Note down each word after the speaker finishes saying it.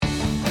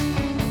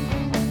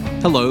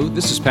Hello,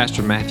 this is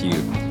Pastor Matthew.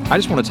 I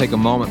just want to take a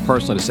moment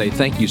personally to say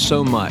thank you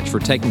so much for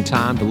taking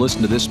time to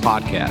listen to this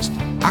podcast.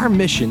 Our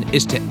mission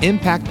is to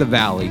impact the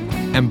valley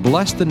and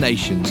bless the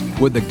nations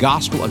with the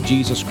gospel of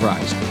Jesus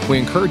Christ. We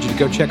encourage you to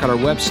go check out our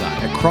website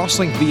at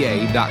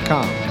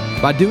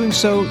crosslinkva.com. By doing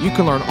so, you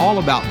can learn all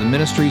about the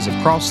ministries of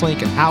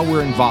Crosslink and how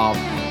we're involved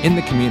in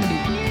the community.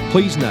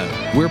 Please know,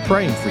 we're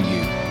praying for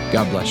you.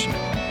 God bless you.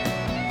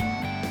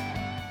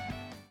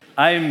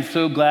 I am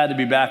so glad to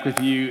be back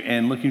with you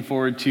and looking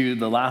forward to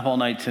the Laugh All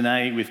Night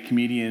tonight with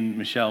comedian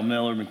Michelle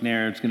Miller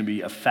McNair. It's going to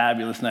be a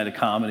fabulous night of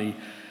comedy.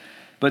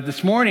 But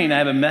this morning, I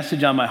have a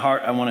message on my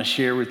heart I want to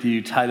share with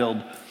you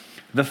titled,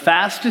 The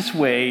Fastest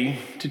Way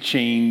to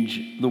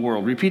Change the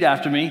World. Repeat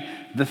after me,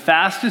 the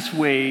fastest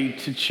way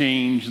to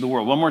change the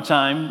world. One more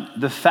time,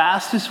 the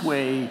fastest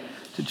way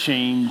to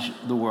change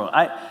the world.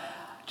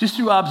 Just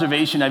through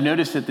observation, I've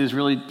noticed that there's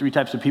really three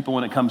types of people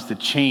when it comes to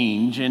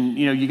change. And,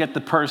 you get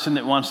the person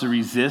that wants to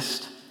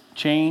resist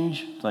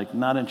change, like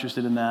not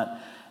interested in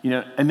that.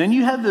 And then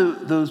you have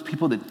those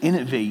people that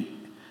innovate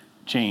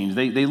change.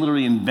 They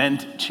literally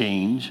invent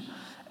change.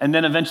 And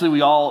then eventually we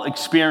all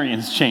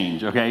experience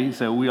change, okay?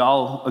 So we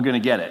all are going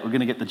to get it. We're going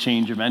to get the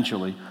change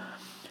eventually.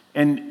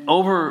 And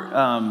over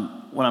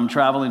when I'm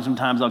traveling,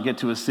 sometimes I'll get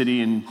to a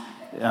city and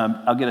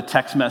I'll get a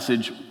text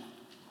message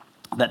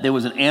that there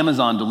was an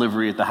Amazon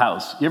delivery at the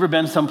house. You ever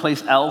been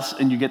someplace else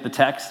and you get the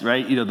text,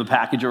 right? The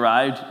package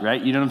arrived,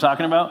 right? You know what I'm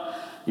talking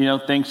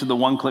about? Thanks to the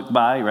one-click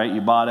buy, right? You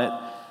bought it,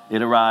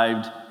 it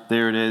arrived,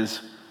 there it is.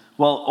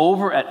 Well,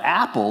 over at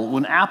Apple,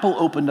 when Apple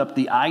opened up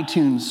the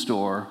iTunes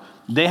store,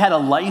 they had to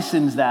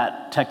license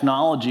that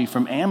technology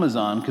from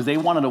Amazon because they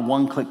wanted a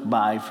one-click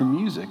buy for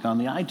music on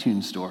the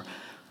iTunes store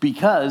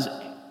because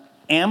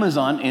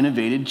Amazon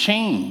innovated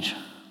change.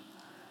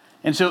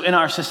 And so in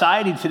our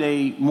society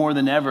today, more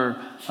than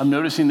ever, I'm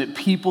noticing that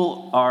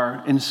people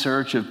are in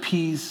search of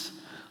peace,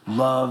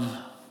 love,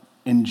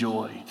 and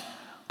joy.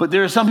 But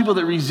there are some people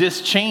that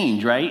resist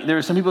change, right? There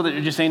are some people that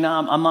are just saying, no,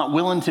 I'm not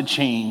willing to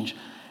change.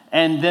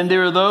 And then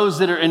there are those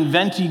that are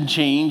inventing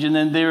change, and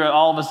then there are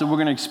all of us that we're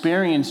going to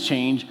experience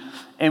change.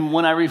 And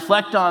when I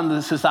reflect on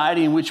the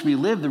society in which we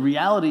live, the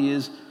reality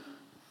is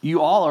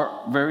you all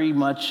are very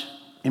much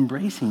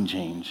embracing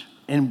change,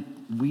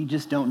 and we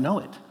just don't know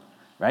it.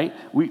 Right?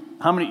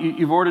 How many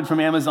you've ordered from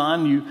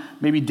Amazon, you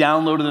maybe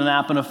downloaded an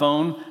app on a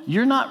phone,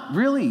 you're not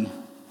really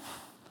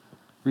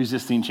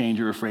resisting change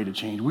or afraid of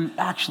change. We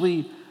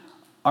actually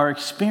are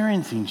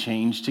experiencing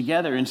change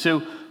together. And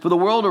so for the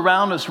world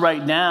around us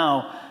right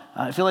now,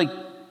 I feel like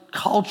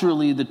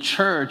culturally the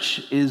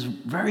church is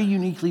very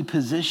uniquely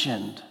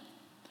positioned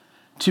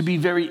to be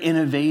very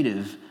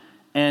innovative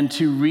and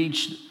to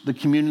reach the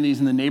communities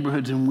and the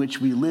neighborhoods in which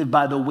we live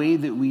by the way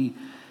that we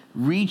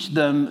reach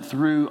them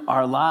through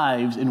our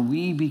lives, and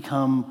we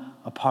become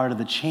a part of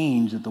the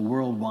change that the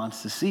world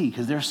wants to see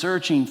because they're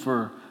searching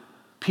for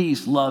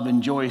peace, love,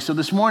 and joy. So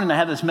this morning I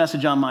have this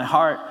message on my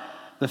heart,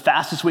 the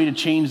fastest way to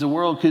change the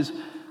world, because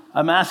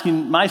I'm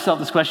asking myself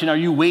this question, are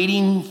you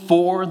waiting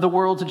for the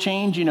world to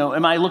change?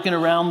 Am I looking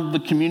around the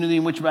community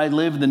in which I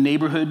live, the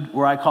neighborhood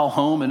where I call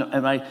home, and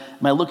am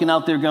I looking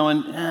out there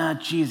going,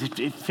 geez,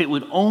 if it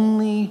would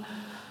only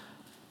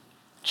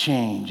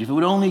change, if it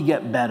would only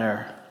get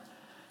better?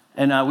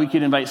 And we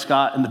could invite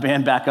Scott and the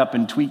band back up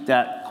and tweak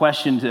that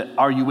question to,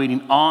 are you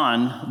waiting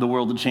on the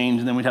world to change?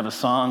 And then we'd have a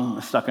song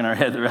stuck in our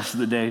head the rest of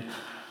the day.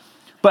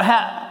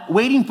 But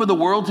waiting for the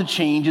world to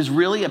change is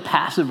really a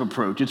passive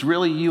approach. It's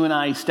really you and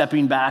I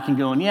stepping back and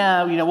going,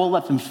 we'll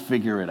let them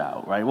figure it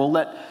out, right? We'll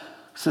let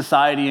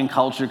society and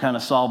culture kind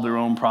of solve their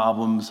own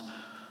problems,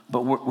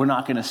 but we're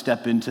not going to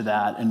step into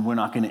that, and we're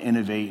not going to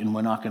innovate, and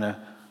we're not going to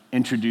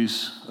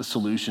introduce a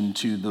solution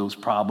to those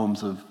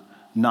problems of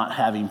not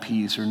having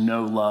peace or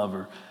no love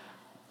or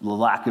the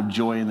lack of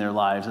joy in their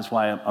lives. That's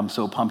why I'm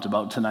so pumped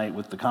about tonight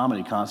with the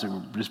comedy concert.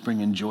 We're just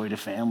bringing joy to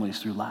families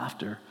through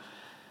laughter.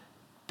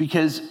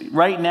 Because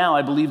right now,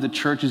 I believe the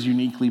church is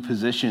uniquely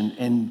positioned,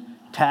 and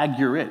tag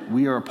you're it.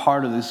 We are a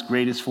part of this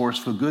greatest force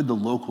for good, the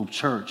local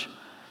church.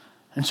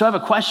 And so I have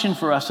a question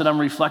for us that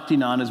I'm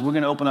reflecting on as we're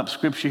going to open up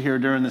scripture here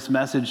during this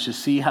message to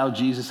see how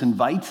Jesus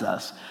invites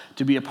us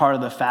to be a part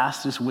of the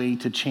fastest way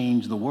to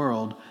change the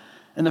world.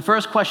 And the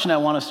first question I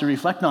want us to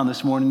reflect on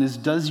this morning is,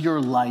 does your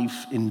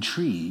life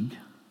intrigue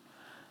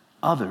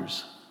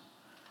others?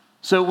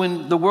 So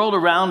when the world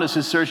around us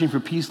is searching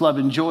for peace, love,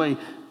 and joy,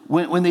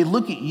 when they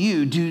look at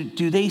you,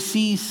 do they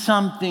see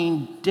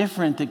something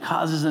different that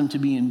causes them to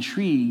be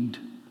intrigued?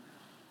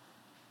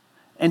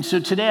 And so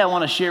today I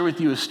want to share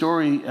with you a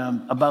story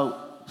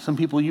about some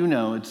people you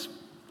know. It's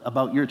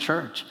about your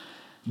church.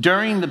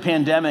 During the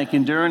pandemic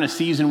and during a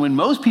season when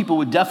most people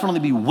would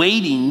definitely be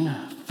waiting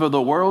for the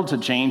world to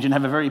change and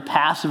have a very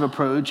passive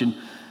approach and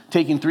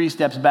taking 3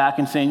 steps back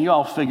and saying, you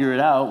all figure it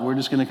out, we're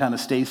just going to kind of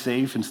stay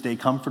safe and stay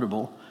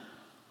comfortable.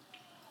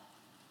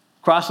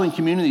 Crosslink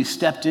Community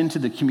stepped into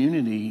the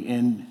community,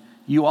 and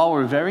you all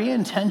were very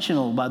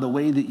intentional by the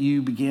way that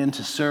you began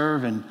to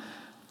serve, and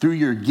through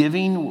your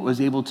giving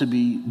was able to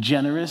be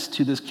generous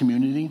to this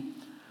community.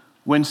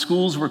 When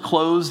schools were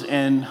closed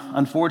and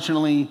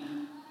unfortunately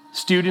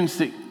students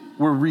that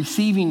were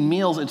receiving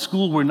meals at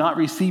school were not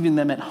receiving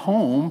them at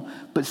home,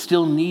 but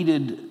still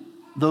needed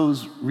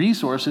those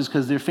resources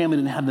because their family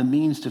didn't have the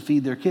means to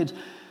feed their kids.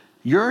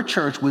 Your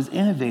church was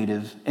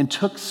innovative and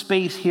took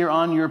space here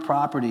on your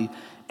property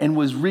and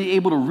was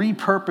able to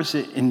repurpose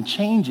it and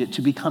change it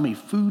to become a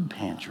food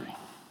pantry.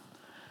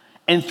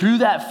 And through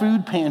that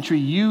food pantry,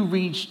 you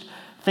reached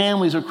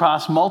families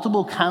across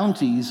multiple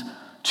counties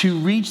to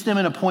reach them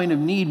in a point of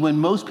need when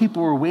most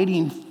people were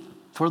waiting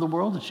for the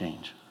world to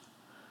change.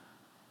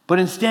 But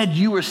instead,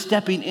 you were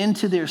stepping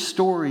into their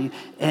story,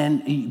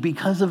 and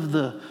because of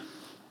the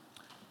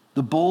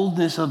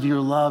boldness of your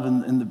love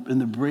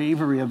and the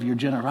bravery of your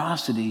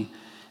generosity,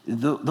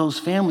 those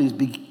families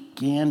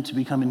began to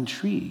become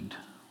intrigued.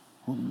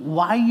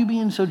 Why are you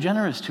being so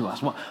generous to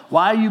us?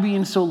 Why are you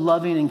being so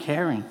loving and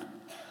caring?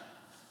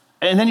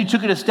 And then you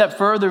took it a step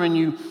further, and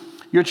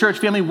your church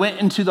family went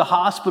into the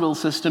hospital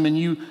system, and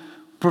you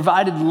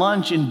provided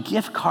lunch and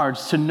gift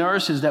cards to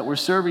nurses that were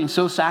serving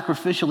so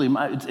sacrificially.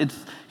 It's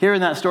hearing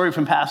that story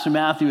from Pastor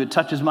Matthew, it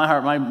touches my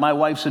heart. My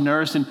wife's a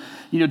nurse, and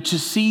to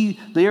see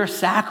their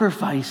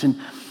sacrifice and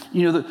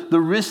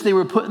the risks they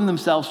were putting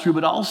themselves through,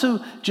 but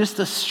also just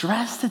the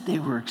stress that they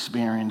were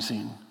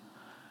experiencing.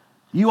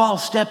 You all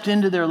stepped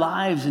into their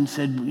lives and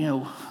said,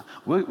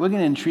 we're going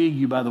to intrigue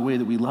you by the way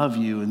that we love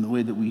you and the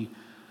way that we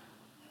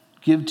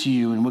give to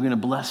you, and we're going to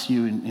bless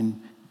you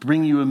and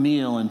bring you a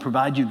meal and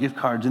provide you gift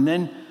cards. And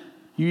then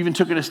you even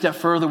took it a step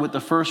further with the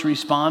first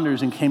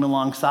responders and came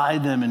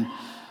alongside them and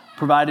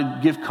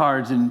provided gift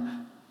cards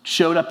and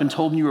showed up and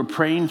told them you were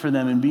praying for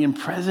them and being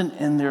present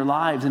in their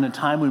lives in a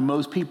time when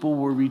most people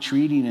were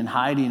retreating and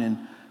hiding and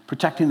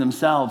protecting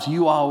themselves.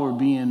 You all were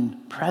being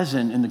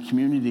present in the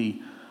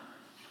community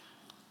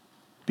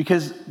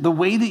because the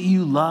way that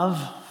you love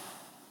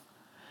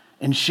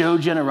and show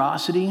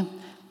generosity,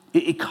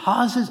 it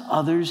causes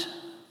others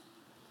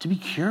to be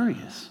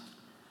curious.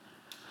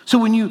 So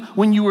when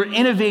you were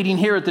innovating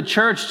here at the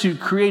church to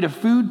create a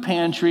food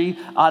pantry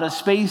out of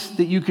space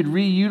that you could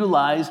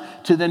reutilize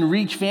to then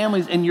reach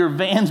families, and your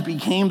vans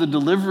became the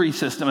delivery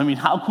system. I mean,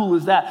 how cool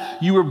is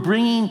that? You were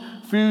bringing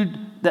food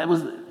that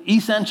was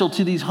essential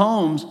to these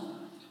homes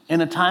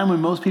in a time when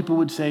most people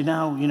would say,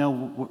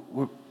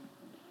 no,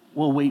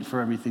 we'll wait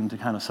for everything to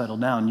kind of settle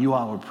down. You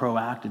all were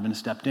proactive and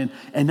stepped in.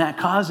 And that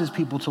causes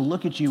people to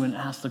look at you and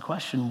ask the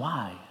question,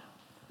 why?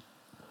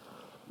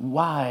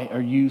 Why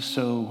are you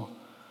so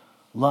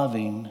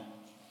loving?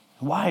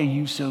 Why are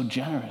you so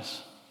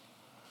generous?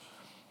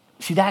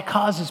 See, that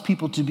causes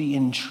people to be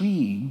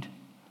intrigued,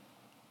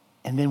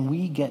 and then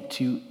we get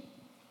to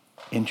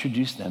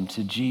introduce them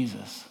to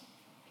Jesus,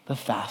 the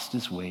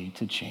fastest way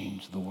to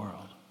change the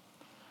world.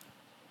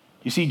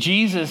 You see,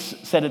 Jesus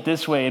said it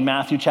this way in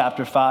Matthew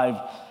chapter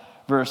 5,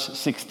 verse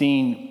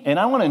 16, and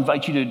I want to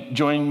invite you to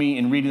join me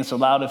in reading this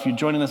aloud. If you're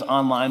joining us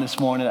online this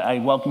morning, I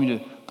welcome you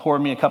to pour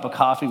me a cup of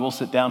coffee. We'll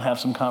sit down, have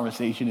some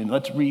conversation, and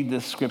let's read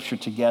this scripture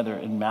together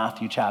in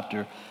Matthew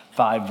chapter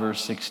 5,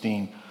 verse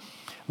 16.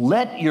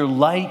 Let your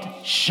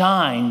light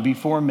shine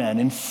before men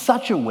in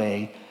such a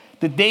way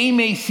that they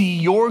may see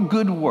your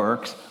good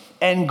works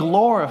and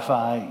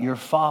glorify your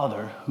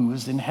Father who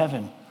is in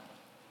heaven.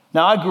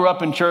 Now, I grew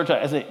up in church.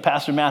 As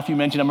Pastor Matthew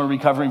mentioned, I'm a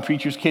recovering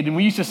preacher's kid, and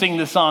we used to sing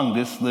this song,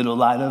 "This little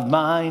light of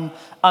mine,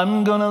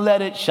 I'm gonna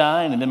let it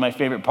shine." And then my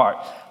favorite part,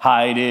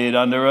 "Hide it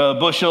under a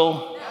bushel."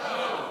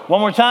 No.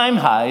 One more time,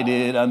 "Hide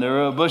it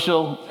under a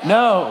bushel."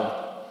 No.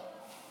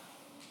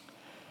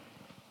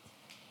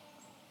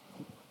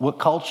 What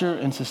culture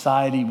and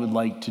society would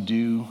like to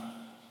do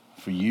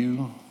for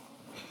you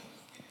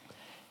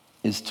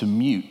is to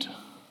mute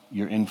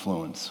your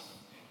influence.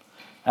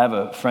 I have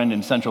a friend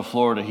in Central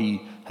Florida.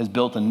 He has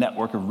built a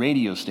network of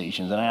radio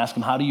stations. And I asked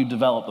him, how do you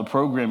develop the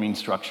programming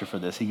structure for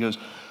this? He goes,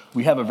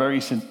 we have a very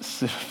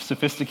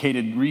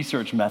sophisticated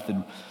research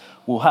method.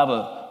 We'll have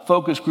a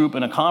focus group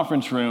in a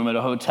conference room at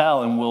a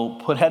hotel, and we'll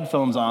put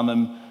headphones on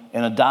them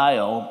and a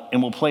dial,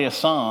 and we'll play a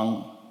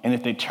song. And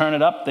if they turn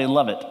it up, they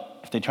love it.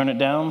 If they turn it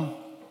down,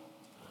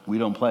 we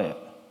don't play it.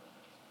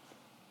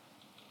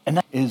 And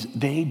that is,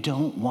 they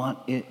don't want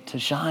it to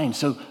shine.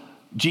 So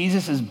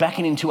Jesus is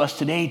beckoning to us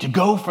today to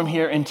go from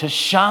here and to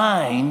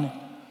shine.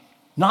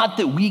 Not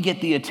that we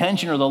get the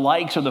attention or the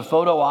likes or the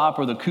photo op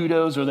or the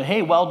kudos or the,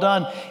 hey, well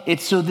done.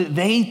 It's so that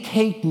they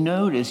take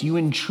notice. You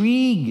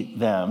intrigue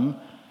them,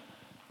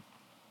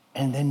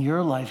 and then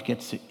your life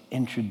gets to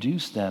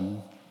introduce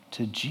them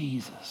to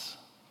Jesus,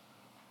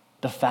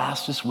 the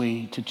fastest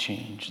way to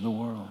change the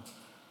world.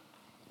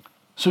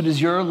 So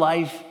does your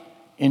life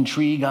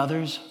intrigue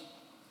others?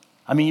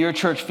 I mean, your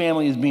church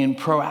family is being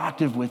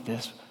proactive with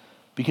this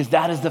because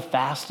that is the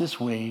fastest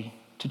way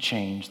to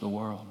change the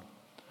world.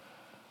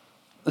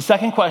 The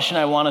second question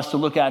I want us to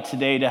look at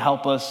today to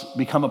help us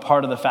become a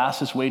part of the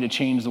fastest way to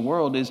change the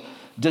world is,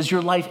 does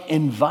your life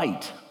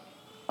invite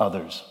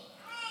others?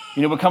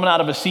 You know, we're coming out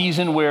of a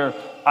season where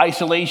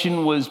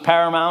isolation was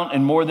paramount,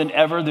 and more than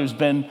ever, there's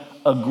been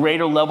a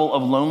greater level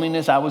of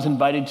loneliness. I was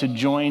invited to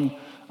join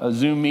a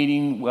Zoom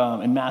meeting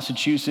in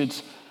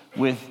Massachusetts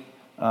with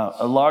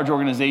a large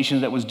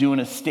organization that was doing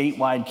a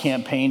statewide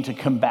campaign to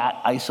combat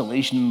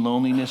isolation and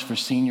loneliness for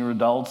senior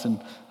adults.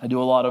 And I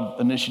do a lot of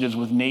initiatives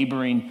with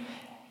neighboring.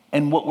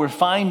 And what we're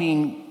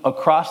finding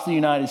across the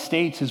United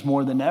States is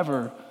more than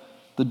ever,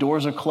 the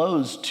doors are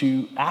closed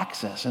to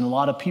access. And a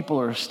lot of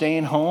people are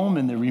staying home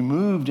and they're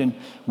removed. And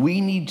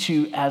we need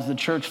to, as the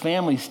church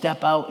family,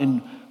 step out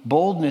in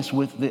boldness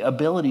with the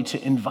ability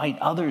to invite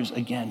others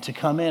again to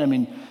come in. I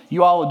mean,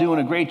 you all are doing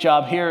a great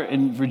job here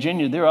in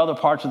Virginia. There are other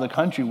parts of the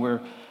country where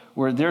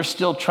they're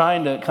still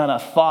trying to kind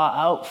of thaw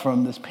out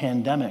from this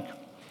pandemic.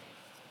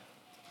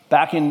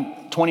 Back in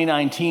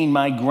 2019,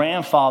 my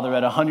grandfather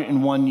at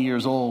 101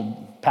 years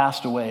old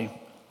passed away.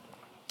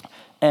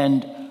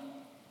 And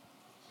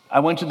I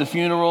went to the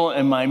funeral,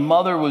 and my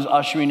mother was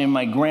ushering in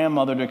my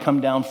grandmother to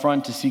come down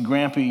front to see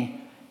Grampy.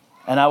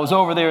 And I was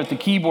over there at the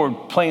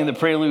keyboard playing the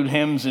prelude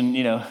hymns, and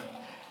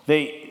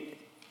they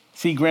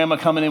see Grandma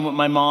coming in with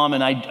my mom,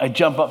 and I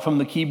jump up from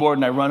the keyboard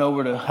and I run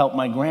over to help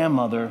my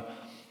grandmother.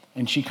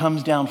 And she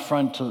comes down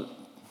front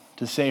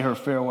to say her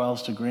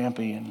farewells to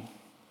Grampy. And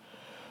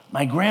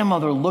my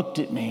grandmother looked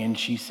at me and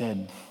she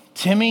said,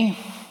 "Timmy,"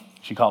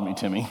 she called me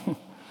Timmy,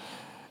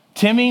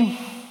 "Timmy,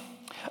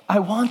 I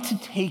want to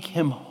take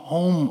him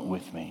home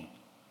with me."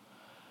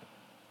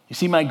 You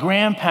see, my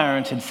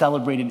grandparents had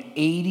celebrated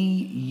 80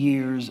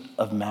 years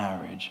of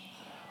marriage.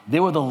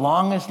 They were the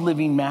longest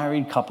living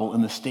married couple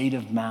in the state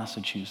of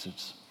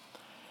Massachusetts.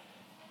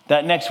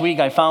 That next week,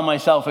 I found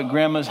myself at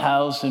Grandma's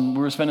house, and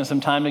we were spending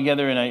some time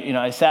together, and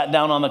I sat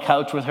down on the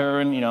couch with her,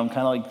 and I'm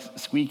kind of like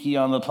squeaky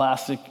on the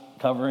plastic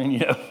covering,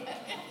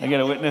 I get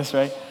a witness,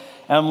 right?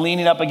 And I'm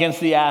leaning up against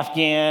the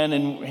Afghan,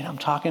 and I'm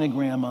talking to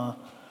Grandma.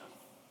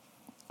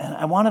 And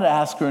I wanted to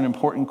ask her an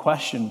important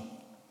question.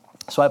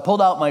 So I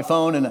pulled out my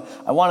phone, and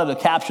I wanted to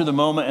capture the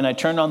moment, and I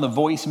turned on the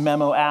voice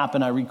memo app,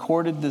 and I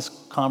recorded this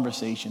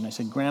conversation. I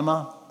said,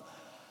 "Grandma,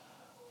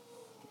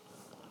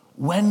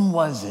 when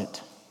was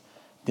it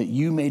that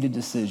you made a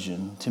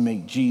decision to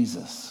make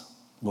Jesus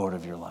Lord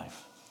of your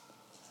life?"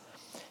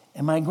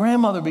 And my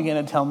grandmother began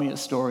to tell me a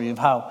story of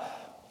how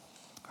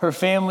her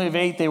family of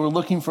 8, they were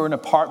looking for an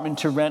apartment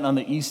to rent on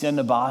the east end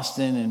of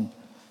Boston, and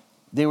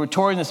they were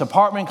touring this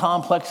apartment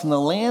complex, and the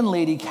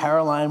landlady,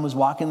 Caroline, was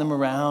walking them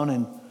around,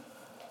 and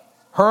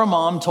her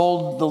mom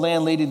told the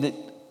landlady that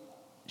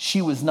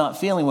she was not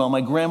feeling well.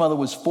 My grandmother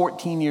was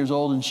 14 years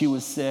old and she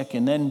was sick.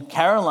 And then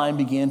Caroline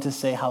began to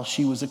say how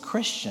she was a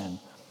Christian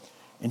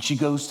and she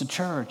goes to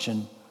church.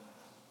 And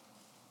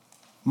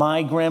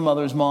my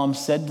grandmother's mom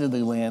said to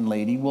the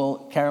landlady,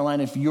 "Well,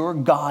 Caroline, if your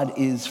God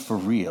is for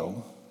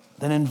real,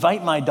 then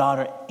invite my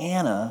daughter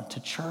Anna to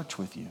church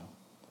with you."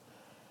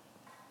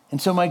 And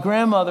so my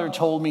grandmother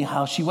told me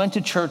how she went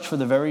to church for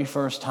the very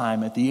first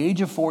time at the age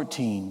of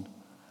 14.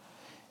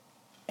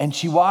 And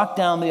she walked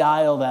down the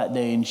aisle that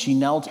day and she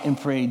knelt and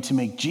prayed to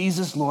make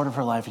Jesus Lord of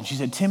her life. And she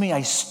said, "Timmy,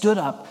 I stood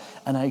up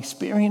and I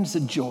experienced a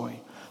joy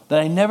that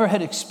I never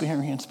had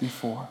experienced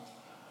before.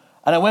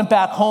 And I went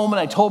back home and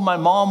I told my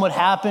mom what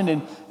happened.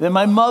 And then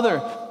my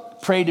mother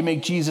prayed to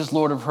make Jesus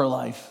Lord of her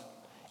life.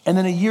 And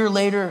then a year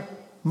later,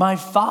 my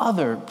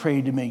father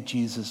prayed to make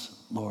Jesus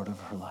Lord of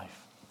her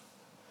life."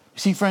 You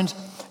see, friends,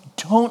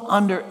 don't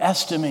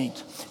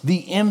underestimate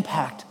the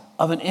impact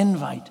of an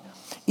invite.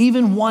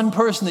 Even one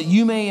person that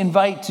you may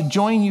invite to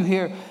join you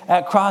here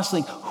at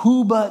Crosslink,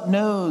 who but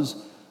knows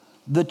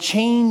the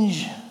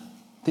change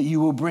that you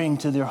will bring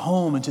to their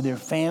home and to their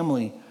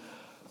family,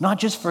 not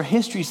just for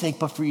history's sake,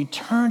 but for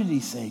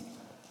eternity's sake.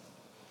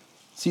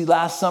 See,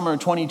 last summer,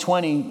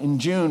 2020, in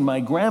June, my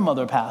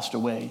grandmother passed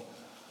away,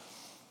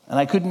 and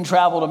I couldn't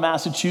travel to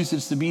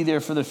Massachusetts to be there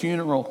for the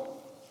funeral.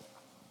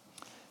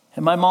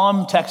 And my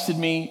mom texted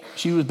me.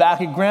 She was back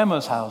at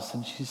Grandma's house,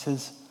 and she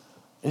says,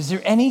 "Is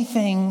there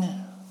anything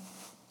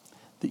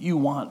that you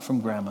want from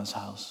Grandma's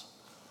house?"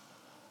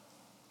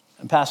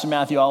 And Pastor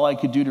Matthew, all I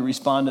could do to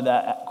respond to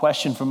that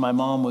question from my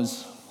mom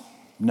was,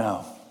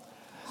 "No.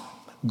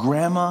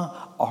 Grandma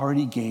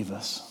already gave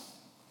us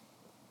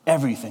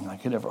everything I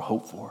could ever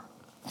hope for."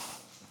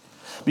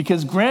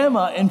 Because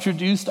Grandma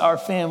introduced our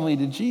family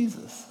to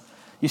Jesus.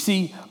 You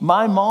see,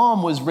 my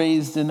mom was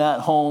raised in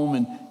that home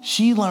and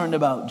she learned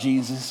about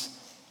Jesus.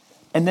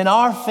 And then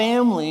our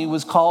family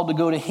was called to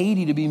go to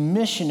Haiti to be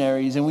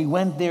missionaries, and we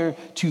went there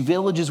to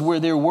villages where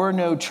there were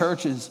no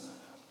churches.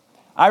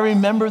 I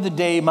remember the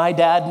day my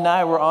dad and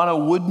I were on a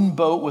wooden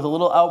boat with a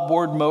little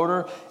outboard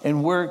motor,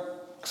 and we're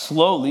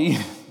slowly,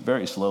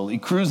 very slowly,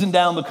 cruising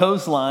down the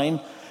coastline,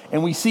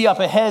 and we see up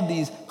ahead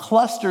these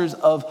clusters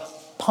of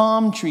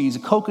palm trees,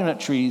 coconut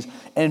trees,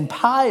 and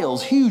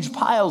piles, huge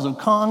piles of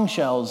conch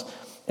shells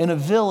in a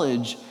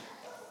village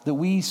that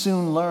we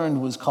soon learned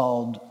was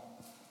called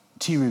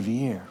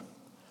Thirivière.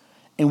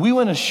 And we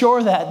went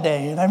ashore that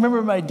day, and I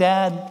remember my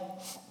dad,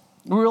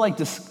 we were like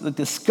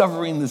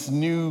discovering this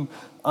new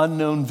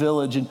unknown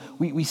village, and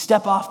we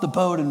step off the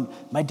boat, and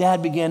my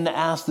dad began to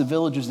ask the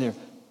villagers there,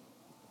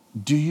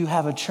 "Do you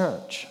have a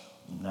church?"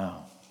 "No."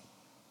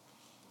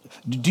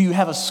 "Do you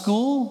have a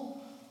school?"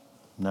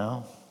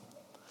 "No."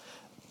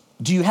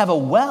 "Do you have a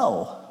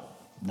well?"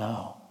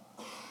 "No."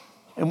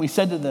 And we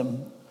said to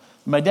them,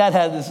 My dad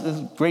had this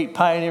great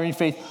pioneering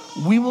faith.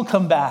 We will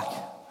come back.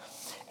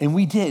 And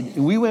we did.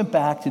 And we went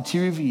back to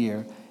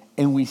Thierry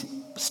and we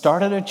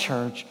started a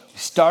church, we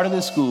started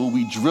a school,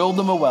 we drilled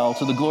them a well.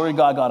 To the glory of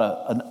God, got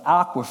an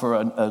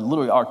aquifer, a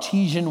literally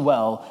artesian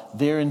well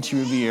there in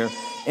Thierry.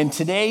 And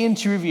today in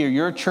Thierry,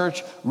 your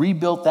church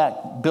rebuilt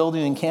that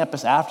building and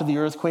campus after the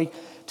earthquake.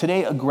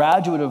 Today, a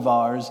graduate of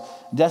ours,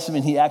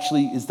 Decimon, he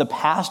actually is the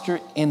pastor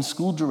and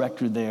school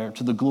director there,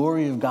 to the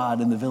glory of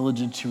God, in the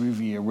village of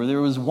Thierry, where there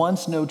was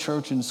once no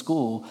church and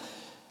school.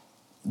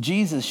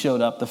 Jesus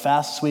showed up, the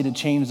fastest way to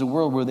change the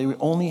world, where they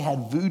only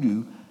had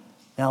voodoo.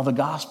 Now the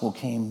gospel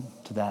came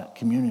to that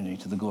community,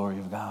 to the glory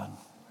of God.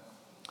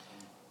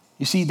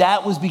 You see,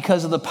 that was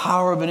because of the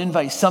power of an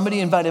invite.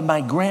 Somebody invited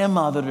my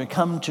grandmother to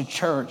come to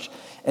church,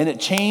 and it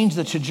changed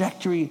the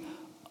trajectory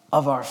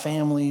of our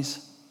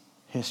family's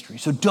history.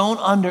 So don't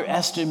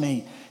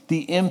underestimate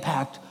the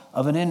impact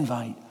of an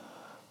invite.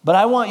 But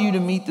I want you to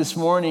meet this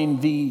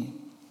morning the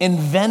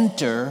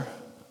inventor,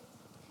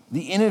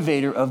 the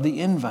innovator of the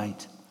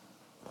invite,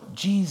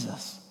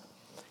 Jesus.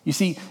 You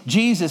see,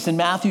 Jesus in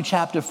Matthew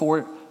chapter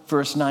 4,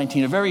 verse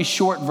 19, a very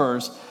short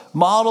verse,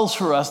 models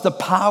for us the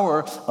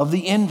power of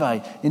the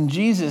invite. And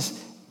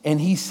Jesus, and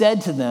he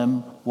said to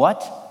them,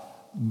 what?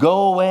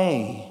 Go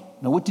away.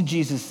 Now, what did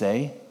Jesus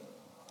say?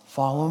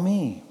 Follow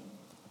me,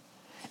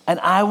 and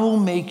I will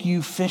make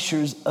you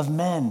fishers of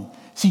men.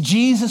 See,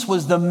 Jesus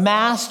was the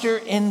master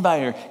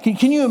inviter.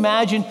 Can you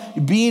imagine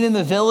being in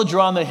the village or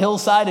on the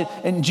hillside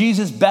and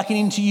Jesus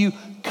beckoning to you,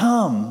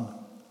 come,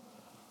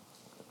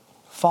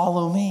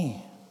 follow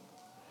me.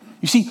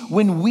 You see,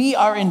 when we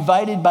are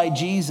invited by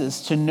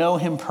Jesus to know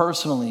him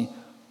personally,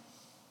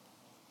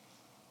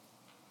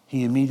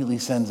 he immediately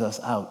sends us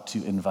out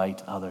to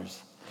invite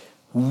others.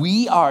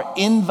 We are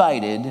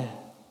invited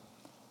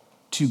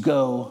to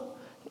go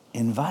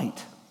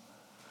invite.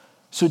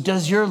 So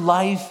does your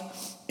life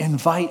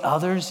invite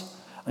others?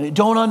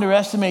 Don't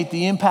underestimate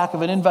the impact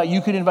of an invite.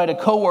 You could invite a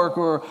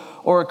coworker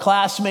or a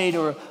classmate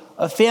or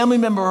a family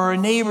member or a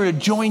neighbor to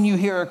join you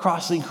here at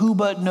Crosslink. Who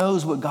but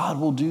knows what God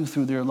will do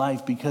through their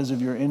life because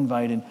of your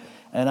invite?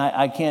 And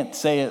I can't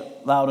say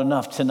it loud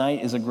enough.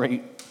 Tonight is a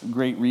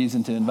great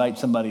reason to invite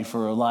somebody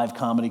for a live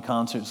comedy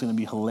concert. It's going to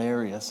be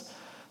hilarious.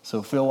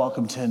 So feel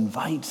welcome to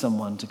invite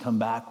someone to come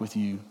back with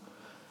you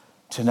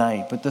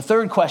tonight. But the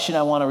third question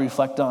I want to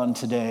reflect on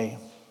today,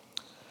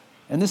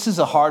 and this is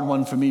a hard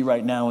one for me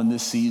right now in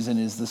this season,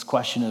 is this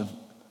question of,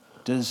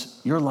 does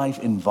your life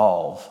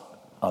involve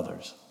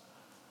others?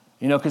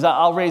 You know, because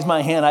I'll raise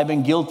my hand. I've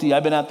been guilty.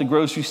 I've been at the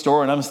grocery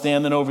store and I'm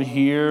standing over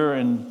here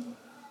and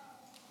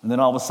then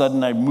all of a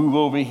sudden I move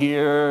over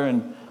here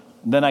and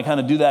then I kind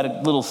of do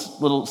that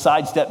little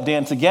sidestep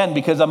dance again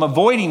because I'm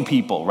avoiding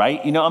people,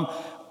 right? You know, I'm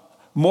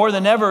more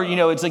than ever, you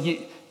know, it's like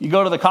you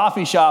go to the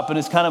coffee shop and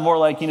it's kind of more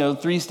like, you know,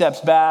 3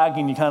 steps back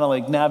and you kind of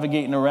like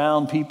navigating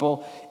around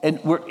people.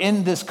 And we're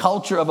in this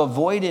culture of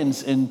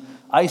avoidance and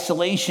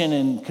isolation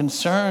and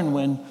concern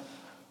when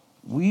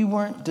we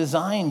weren't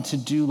designed to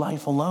do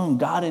life alone.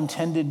 God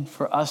intended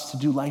for us to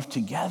do life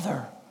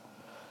together.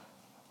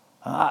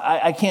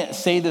 I can't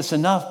say this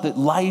enough, that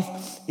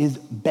life is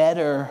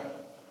better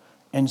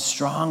and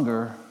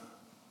stronger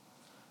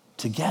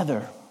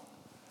together.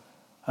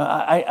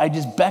 I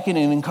just beckon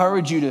and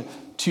encourage you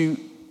to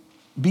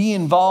be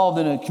involved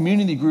in a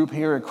community group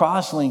here at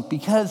Crosslink,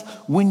 because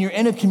when you're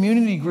in a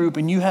community group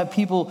and you have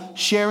people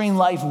sharing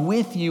life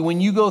with you,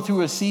 when you go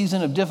through a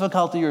season of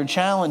difficulty or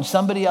challenge,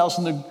 somebody else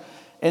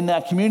in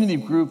that community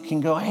group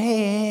can go,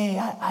 hey,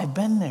 I've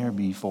been there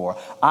before.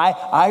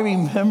 I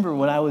remember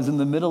when I was in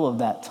the middle of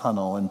that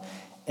tunnel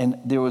and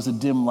there was a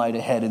dim light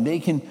ahead, and they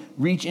can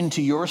reach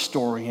into your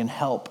story and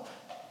help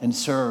and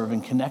serve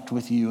and connect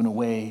with you in a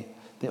way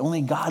that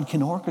only God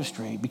can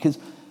orchestrate, because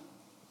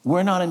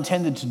we're not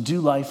intended to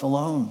do life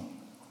alone.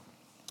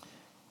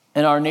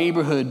 In our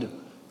neighborhood,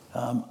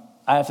 I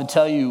have to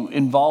tell you,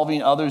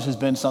 involving others has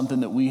been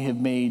something that we have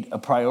made a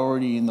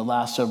priority in the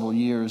last several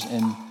years,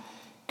 and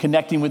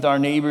connecting with our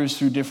neighbors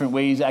through different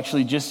ways.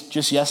 Actually,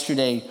 just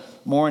yesterday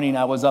morning,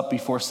 I was up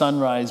before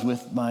sunrise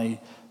with my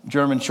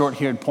German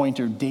short-haired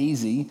pointer,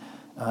 Daisy.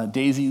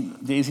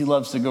 Daisy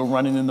loves to go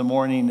running in the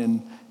morning,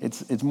 and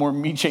it's more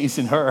me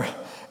chasing her.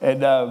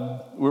 And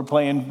we're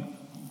playing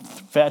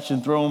fetch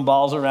and throwing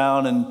balls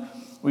around, and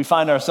we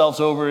find ourselves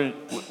over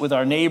with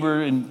our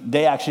neighbor, and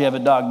they actually have a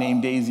dog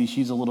named Daisy.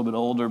 She's a little bit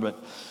older,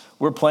 but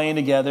we're playing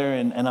together,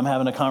 and I'm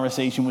having a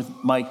conversation with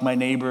Mike, my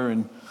neighbor.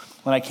 And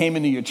when I came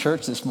into your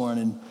church this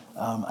morning,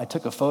 I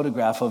took a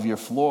photograph of your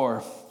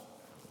floor.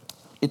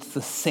 It's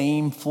the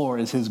same floor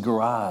as his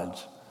garage,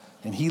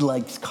 and he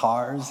likes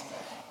cars.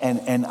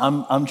 And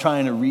I'm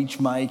trying to reach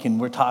Mike, and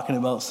we're talking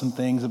about some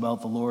things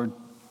about the Lord,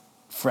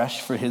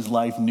 fresh for his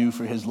life, new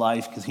for his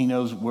life, because he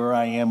knows where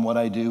I am, what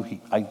I do.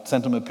 I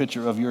sent him a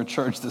picture of your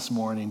church this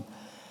morning.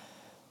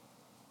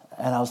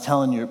 And I was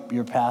telling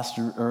your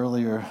pastor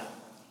earlier,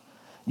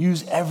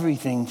 use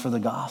everything for the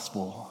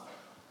gospel.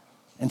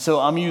 And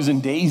so I'm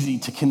using Daisy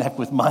to connect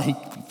with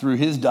Mike through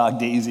his dog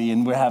Daisy,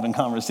 and we're having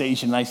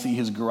conversation, and I see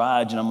his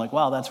garage, and I'm like,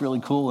 wow, that's really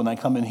cool. And I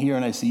come in here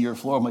and I see your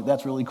floor. I'm like,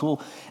 that's really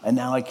cool. And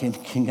now I can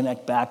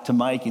connect back to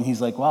Mike, and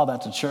he's like, wow,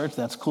 that's a church,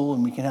 that's cool.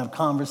 And we can have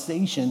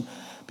conversation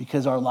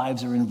because our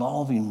lives are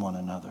involving one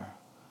another.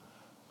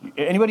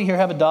 Anybody here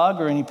have a dog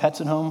or any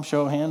pets at home?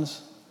 Show of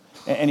hands.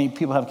 Any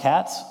people have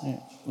cats? Yeah.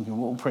 Okay,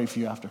 we'll pray for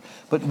you after.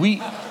 But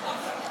we...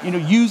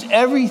 use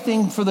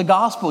everything for the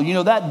gospel.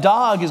 That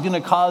dog is going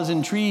to cause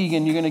intrigue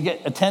and you're going to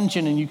get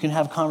attention and you can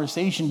have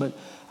conversation. But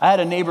I had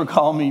a neighbor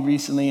call me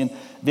recently and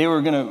they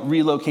were going to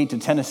relocate to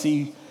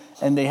Tennessee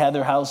and they had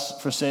their house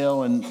for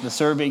sale and the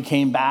survey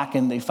came back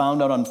and they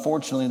found out,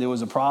 unfortunately, there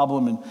was a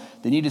problem and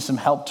they needed some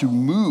help to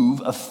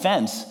move a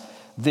fence.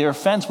 Their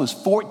fence was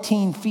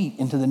 14 feet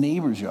into the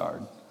neighbor's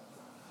yard.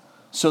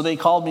 So they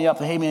called me up,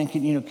 hey man,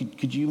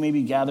 could you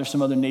maybe gather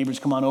some other neighbors,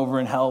 come on over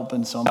and help?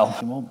 And so I'm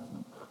like, well,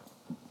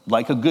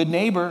 like a good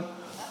neighbor,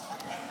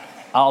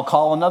 I'll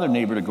call another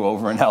neighbor to go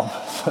over and help.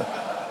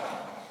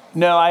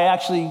 No, I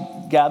actually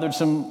gathered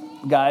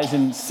some guys,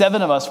 and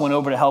 7 of us went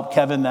over to help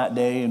Kevin that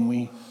day, and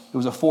it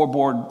was a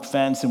 4-board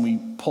fence, and we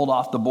pulled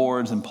off the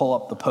boards and pull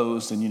up the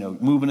posts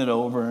and, moving it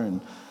over and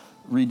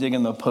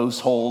redigging the post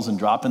holes and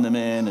dropping them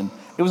in. And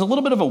it was a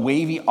little bit of a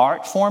wavy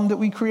art form that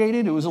we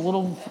created. It was a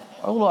little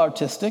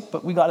artistic,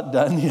 but we got it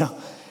done,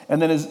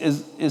 And then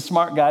as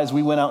smart guys,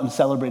 we went out and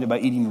celebrated by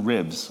eating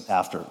ribs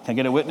after. Can I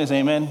get a witness?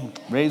 Amen?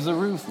 Raise the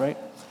roof, right?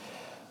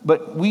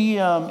 But we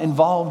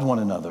involved one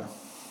another.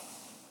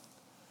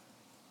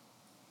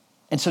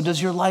 And so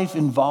does your life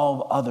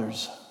involve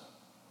others?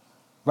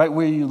 Right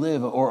where you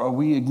live? Or are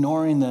we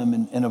ignoring them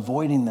and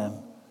avoiding them?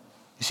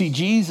 You see,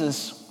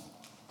 Jesus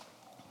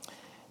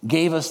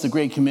gave us the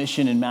Great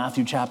Commission in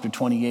Matthew chapter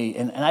 28.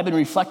 And I've been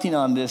reflecting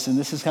on this, and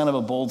this is kind of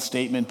a bold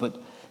statement, but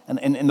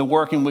and the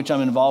work in which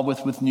I'm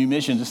involved with New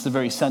Missions. This is a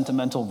very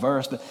sentimental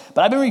verse, but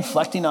I've been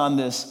reflecting on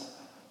this,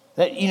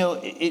 that,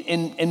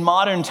 in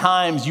modern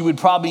times, you would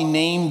probably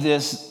name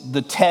this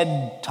the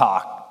TED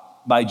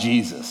Talk by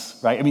Jesus,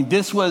 right? I mean,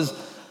 this was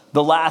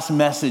the last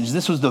message.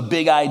 This was the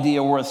big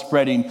idea worth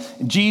spreading.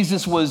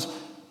 Jesus was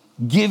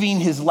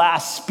giving his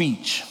last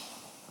speech.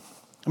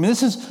 I mean,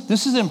 this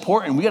is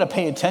important. We got to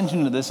pay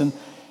attention to this. And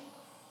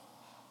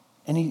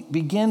he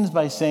begins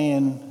by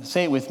saying,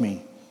 say it with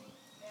me,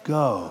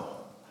 go.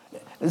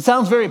 It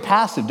sounds very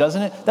passive,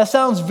 doesn't it? That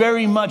sounds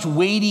very much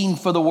waiting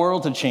for the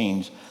world to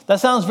change. That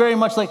sounds very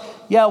much like,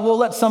 yeah, we'll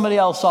let somebody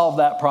else solve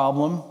that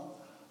problem.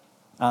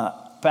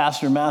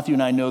 Pastor Matthew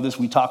and I know this.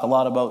 We talk a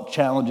lot about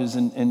challenges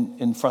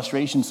and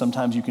frustrations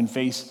sometimes you can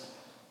face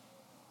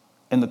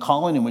in the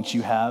calling in which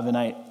you have. And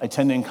I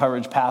tend to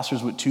encourage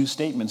pastors with 2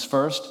 statements.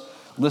 First,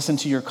 listen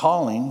to your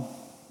calling.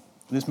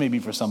 This may be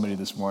for somebody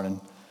this morning.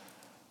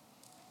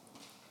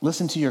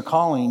 Listen to your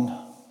calling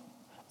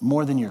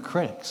more than your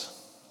critics.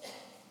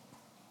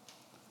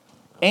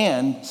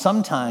 And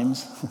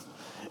sometimes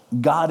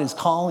God is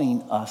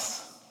calling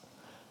us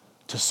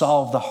to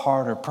solve the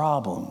harder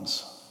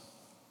problems.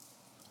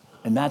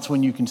 And that's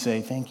when you can say,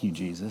 thank you,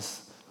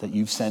 Jesus, that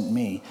you've sent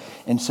me.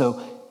 And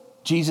so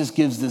Jesus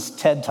gives this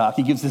TED Talk.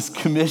 He gives this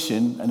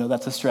commission. I know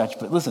that's a stretch,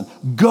 but listen.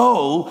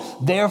 Go,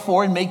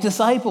 therefore, and make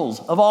disciples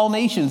of all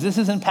nations. This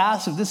isn't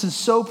passive. This is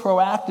so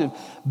proactive.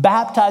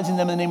 Baptizing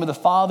them in the name of the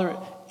Father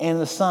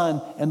and the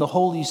Son and the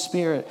Holy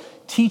Spirit.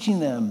 Teaching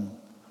them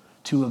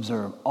to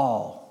observe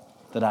all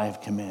that I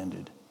have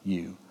commanded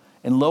you.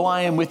 And lo,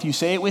 I am with you.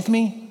 Say it with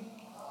me.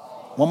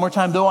 One more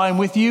time. Though I am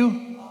with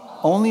you,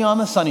 only on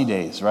the sunny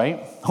days,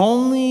 right?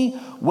 Only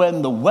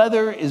when the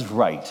weather is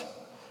right.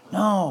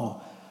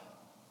 No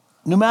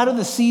matter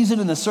the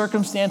season and the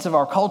circumstance of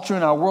our culture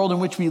and our world in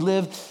which we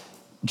live,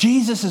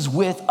 Jesus is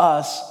with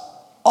us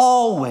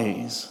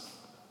always,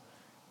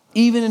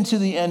 even into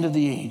the end of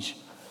the age.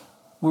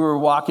 We were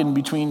walking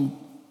between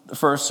the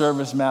first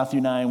service,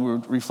 Matthew 9, we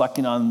were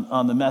reflecting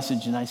on the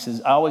message, and I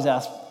always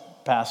ask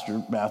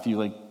Pastor Matthew,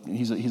 like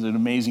he's an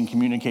amazing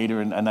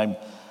communicator, and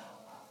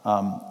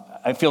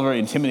I feel very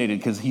intimidated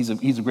because he's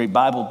a great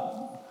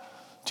Bible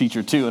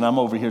teacher too, and I'm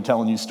over here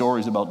telling you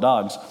stories about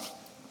dogs.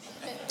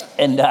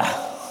 And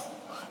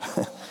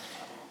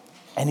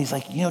and he's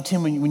like,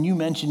 Tim, when you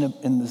mentioned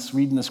in this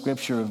reading the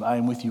scripture of I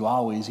am with you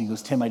always, he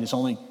goes, Tim, I just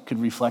only could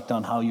reflect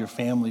on how your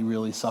family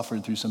really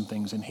suffered through some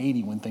things in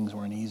Haiti when things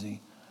weren't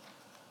easy.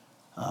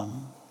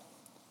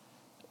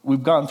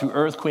 We've gone through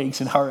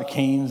earthquakes and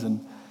hurricanes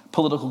and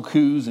political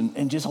coups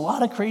and just a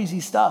lot of crazy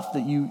stuff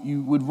that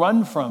you would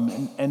run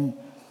from. And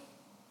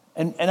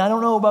I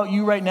don't know about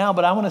you right now,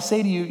 but I want to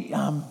say to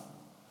you,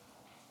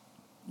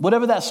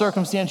 whatever that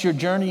circumstance you're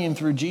journeying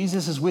through,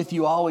 Jesus is with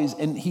you always,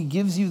 and he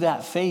gives you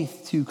that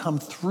faith to come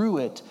through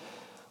it.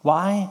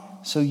 Why?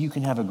 So you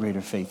can have a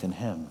greater faith in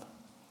him.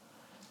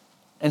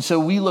 And so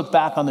we look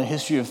back on the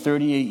history of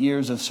 38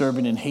 years of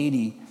serving in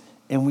Haiti,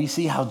 And we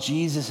see how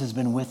Jesus has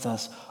been with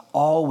us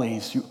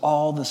always through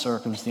all the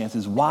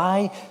circumstances.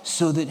 Why?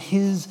 So that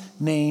his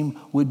name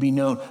would be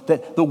known,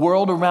 that the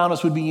world around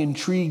us would be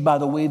intrigued by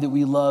the way that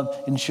we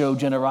love and show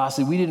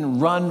generosity. We didn't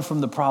run from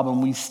the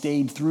problem. We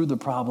stayed through the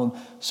problem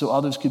so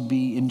others could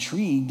be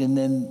intrigued, and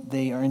then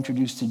they are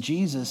introduced to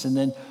Jesus. And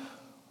then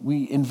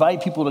we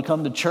invite people to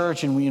come to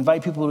church, and we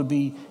invite people to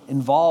be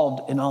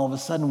involved, and all of a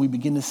sudden we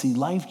begin to see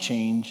life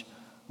change.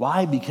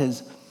 Why?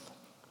 Because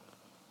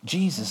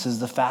Jesus is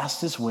the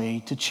fastest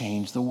way to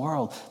change the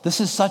world.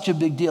 This is such a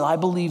big deal. I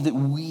believe that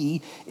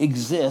we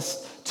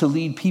exist to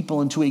lead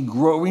people into a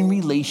growing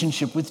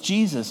relationship with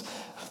Jesus.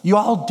 You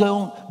all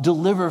don't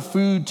deliver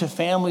food to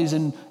families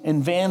in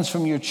vans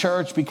from your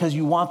church because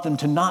you want them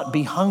to not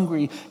be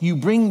hungry. You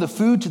bring the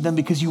food to them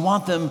because you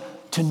want them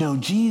to know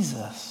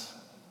Jesus.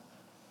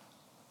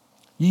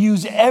 You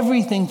use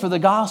everything for the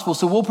gospel.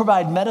 So we'll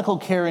provide medical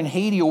care in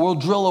Haiti, or we'll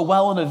drill a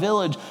well in a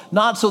village,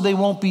 not so they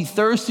won't be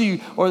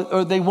thirsty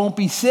or they won't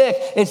be sick.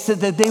 It's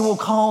that they will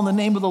call on the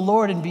name of the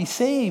Lord and be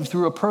saved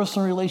through a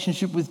personal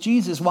relationship with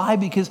Jesus. Why?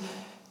 Because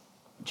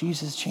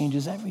Jesus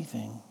changes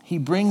everything. He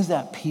brings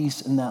that peace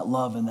and that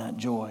love and that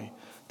joy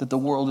that the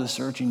world is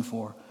searching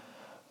for.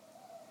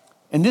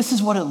 And this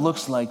is what it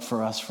looks like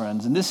for us,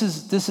 friends. And this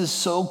is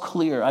so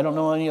clear. I don't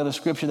know any other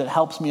scripture that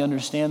helps me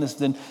understand this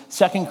than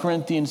 2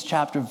 Corinthians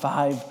chapter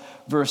 5,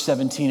 verse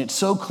 17. It's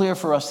so clear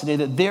for us today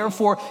that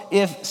therefore,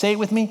 if, say it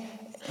with me,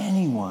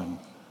 anyone,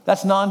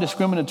 that's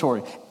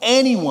non-discriminatory.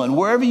 Anyone,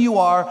 wherever you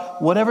are,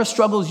 whatever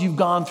struggles you've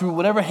gone through,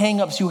 whatever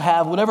hang-ups you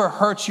have, whatever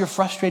hurts you're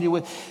frustrated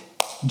with,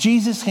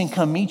 Jesus can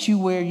come meet you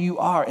where you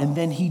are, and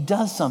then he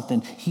does something.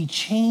 He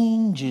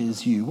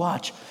changes you.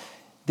 Watch.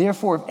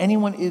 Therefore, if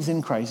anyone is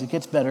in Christ, it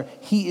gets better,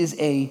 he is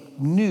a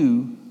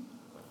new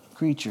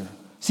creature.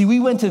 See, we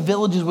went to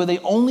villages where they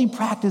only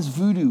practiced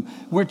voodoo,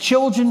 where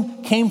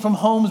children came from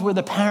homes where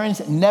the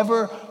parents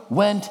never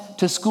went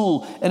to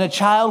school, and a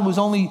child was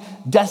only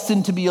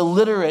destined to be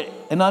illiterate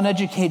and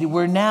uneducated,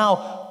 where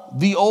now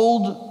the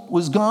old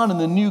was gone and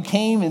the new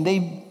came, and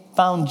they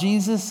found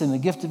Jesus and the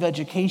gift of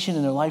education,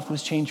 and their life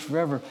was changed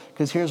forever.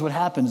 Because here's what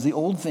happens. The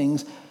old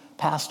things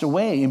passed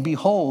away, and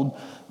behold,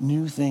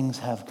 new things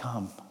have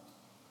come.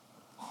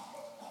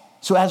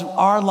 So as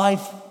our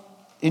life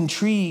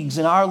intrigues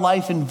and our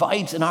life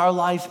invites and our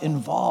life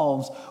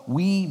involves,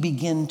 we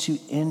begin to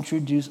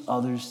introduce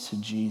others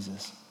to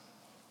Jesus.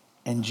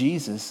 And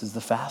Jesus is the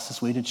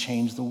fastest way to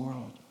change the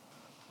world.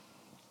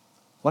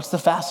 What's the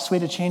fastest way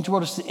to change the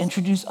world? It's to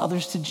introduce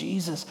others to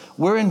Jesus.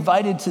 We're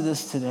invited to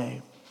this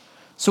today.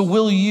 So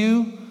will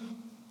you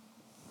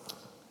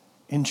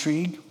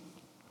intrigue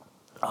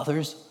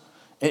others?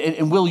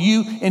 And will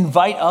you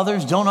invite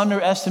others? Don't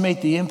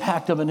underestimate the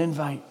impact of an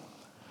invite.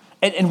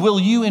 And will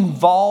you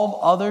involve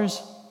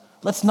others?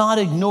 Let's not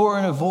ignore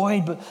and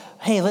avoid, but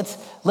hey, let's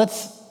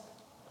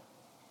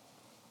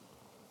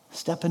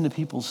step into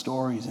people's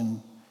stories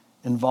and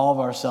involve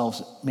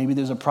ourselves. Maybe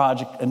there's a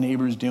project a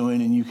neighbor's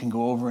doing and you can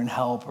go over and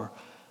help, or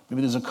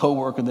maybe there's a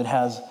coworker that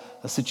has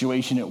a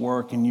situation at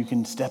work and you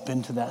can step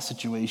into that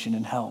situation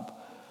and help.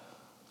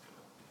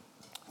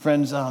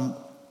 Friends,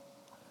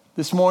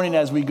 this morning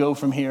as we go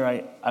from here,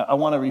 I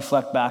want to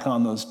reflect back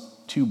on those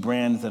two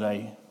brands that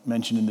I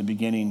mentioned in the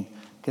beginning,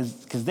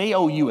 because they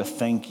owe you a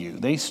thank you.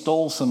 They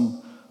stole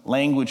some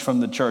language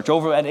from the church.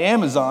 Over at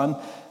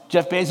Amazon,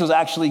 Jeff Bezos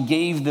actually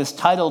gave this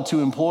title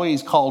to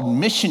employees called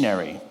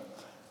missionary.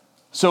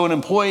 So an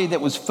employee that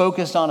was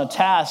focused on a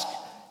task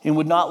and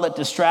would not let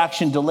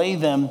distraction delay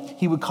them,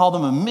 he would call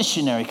them a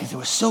missionary because they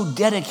were so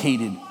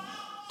dedicated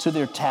to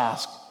their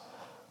task.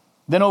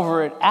 Then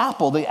over at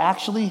Apple, they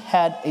actually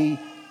had an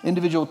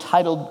individual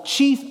titled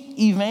chief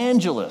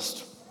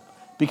evangelist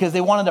because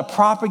they wanted to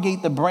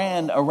propagate the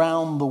brand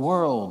around the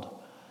world.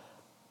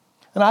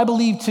 And I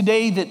believe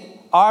today that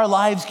our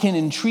lives can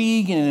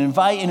intrigue and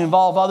invite and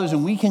involve others,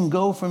 and we can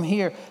go from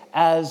here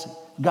as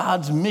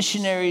God's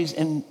missionaries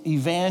and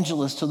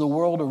evangelists to the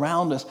world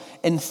around us.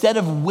 Instead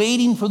of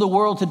waiting for the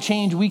world to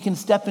change, we can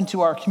step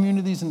into our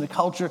communities and the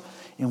culture,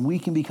 and we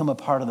can become a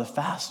part of the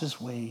fastest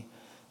way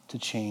to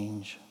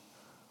change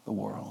the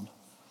world.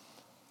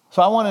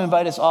 So I want to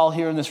invite us all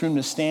here in this room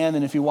to stand,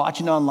 and if you're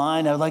watching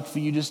online, I'd like for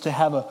you just to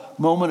have a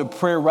moment of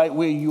prayer right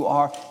where you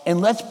are. And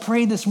let's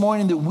pray this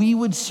morning that we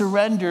would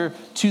surrender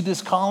to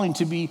this calling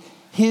to be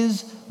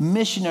his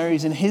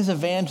missionaries and his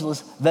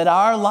evangelists, that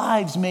our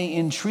lives may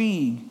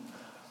intrigue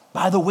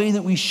by the way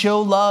that we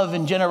show love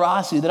and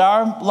generosity, that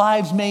our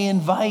lives may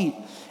invite,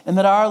 and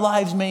that our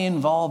lives may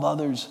involve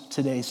others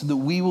today, so that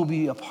we will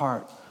be a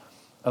part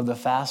of the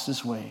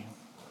fastest way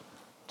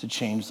to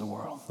change the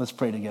world. Let's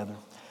pray together.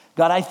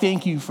 God, I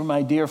thank you for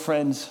my dear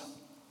friends.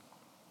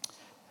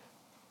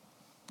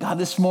 God,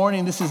 this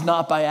morning, this is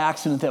not by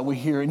accident that we're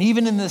here. And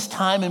even in this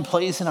time and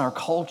place in our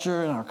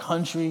culture, in our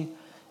country,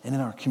 and in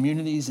our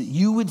communities, that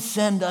you would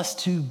send us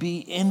to be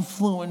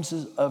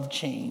influences of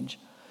change.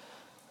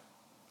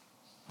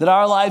 That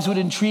our lives would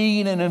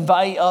intrigue and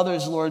invite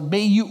others, Lord.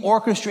 May you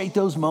orchestrate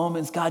those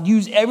moments. God,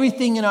 use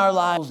everything in our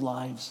lives.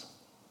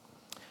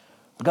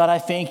 But God, I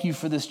thank you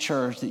for this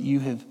church, that you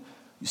have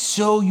You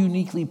so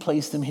uniquely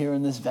placed them here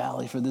in this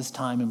valley for this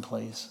time and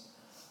place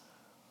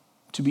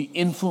to be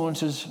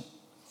influencers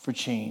for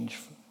change.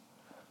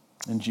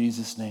 In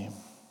Jesus' name,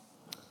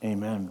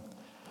 amen.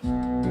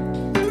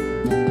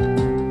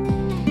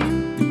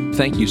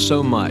 Thank you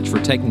so much for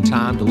taking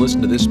time to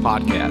listen to this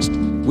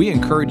podcast. We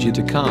encourage you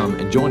to come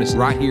and join us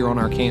right here on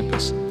our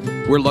campus.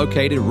 We're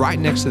located right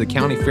next to the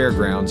county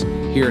fairgrounds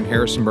here in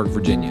Harrisonburg,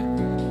 Virginia.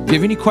 If you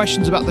have any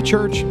questions about the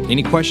church,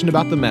 any question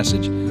about the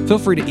message, feel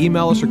free to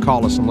email us or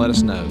call us and let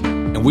us know.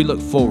 And we look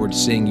forward to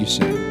seeing you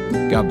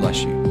soon. God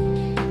bless you.